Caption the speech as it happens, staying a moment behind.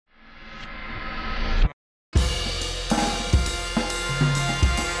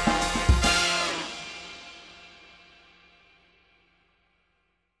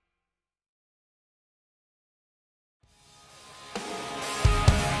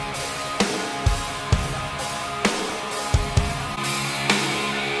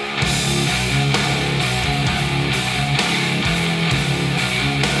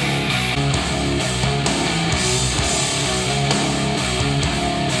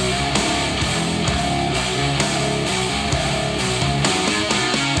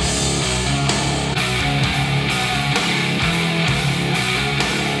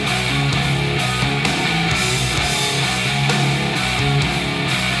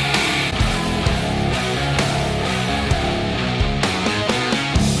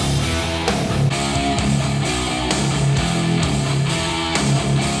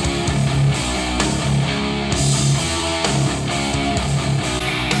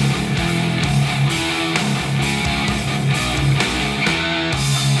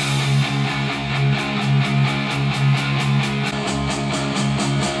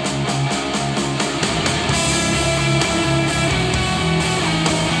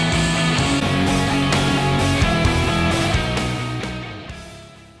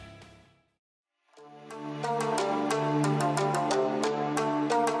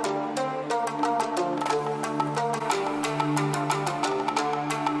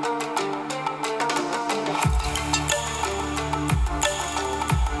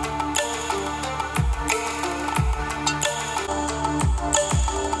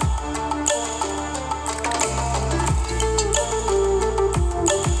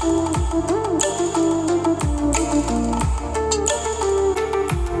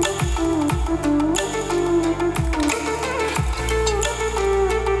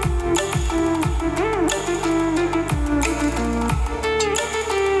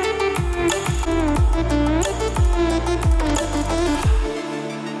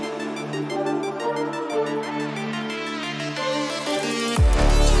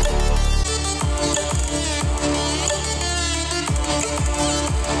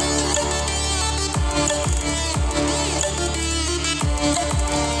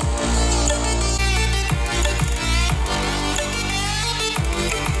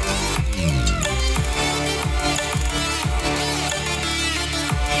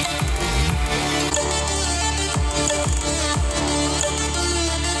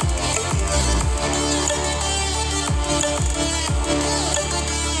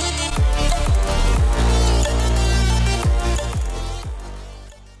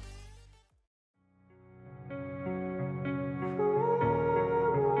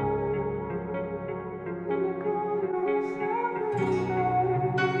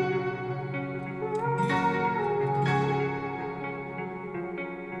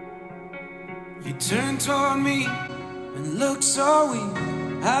You turned toward me and looked so weak.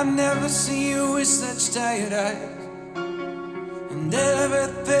 I've never seen you with such tired eyes. And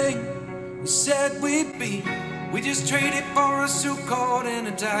everything we said we'd be, we just traded for a suit coat and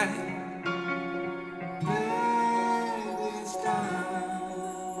a tie.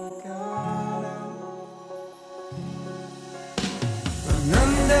 And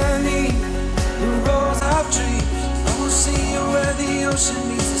underneath the rows of trees, I will see you where the ocean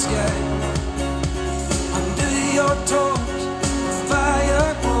meets the sky. Under your toes, the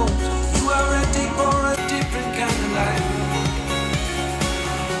fire grows. You are ready for a different kind of life.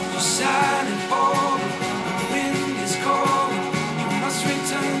 You're silent, falling, the wind is calling. You must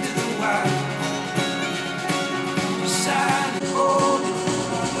return to the wild. You're silent, falling,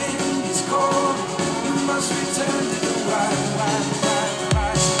 the wind is calling. You must return to the wild.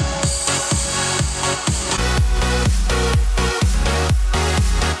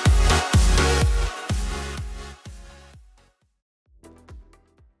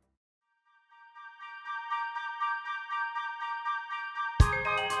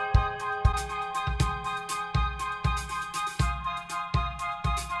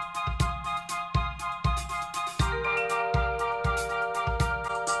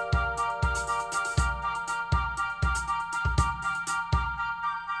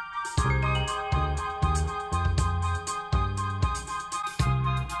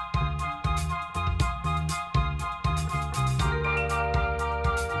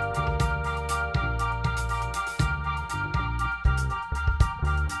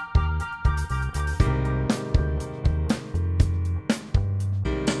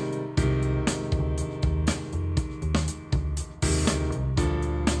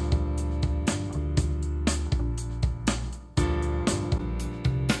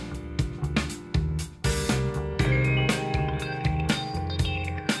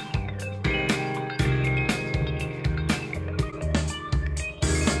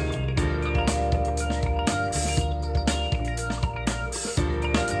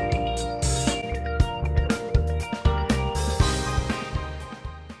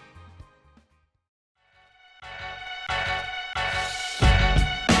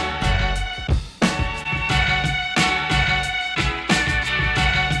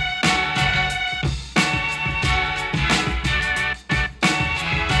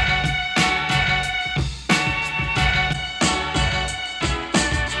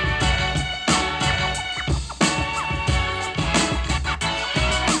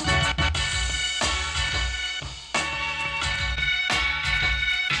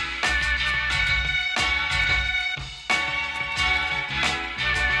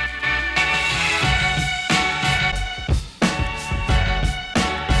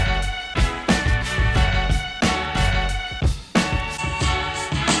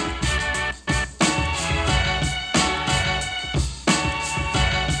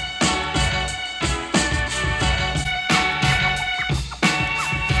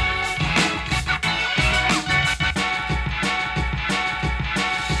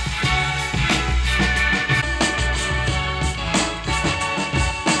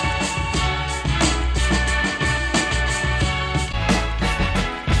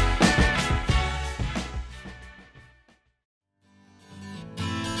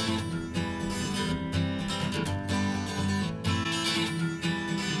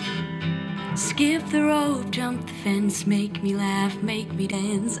 Skip the rope, jump the fence, make me laugh, make me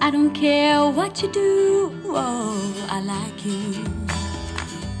dance. I don't care what you do, oh, I like you.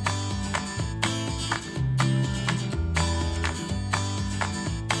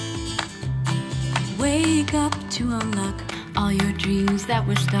 Wake up to unlock all your dreams that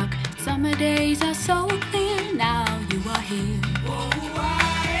were stuck. Summer days are so clear, now you are here.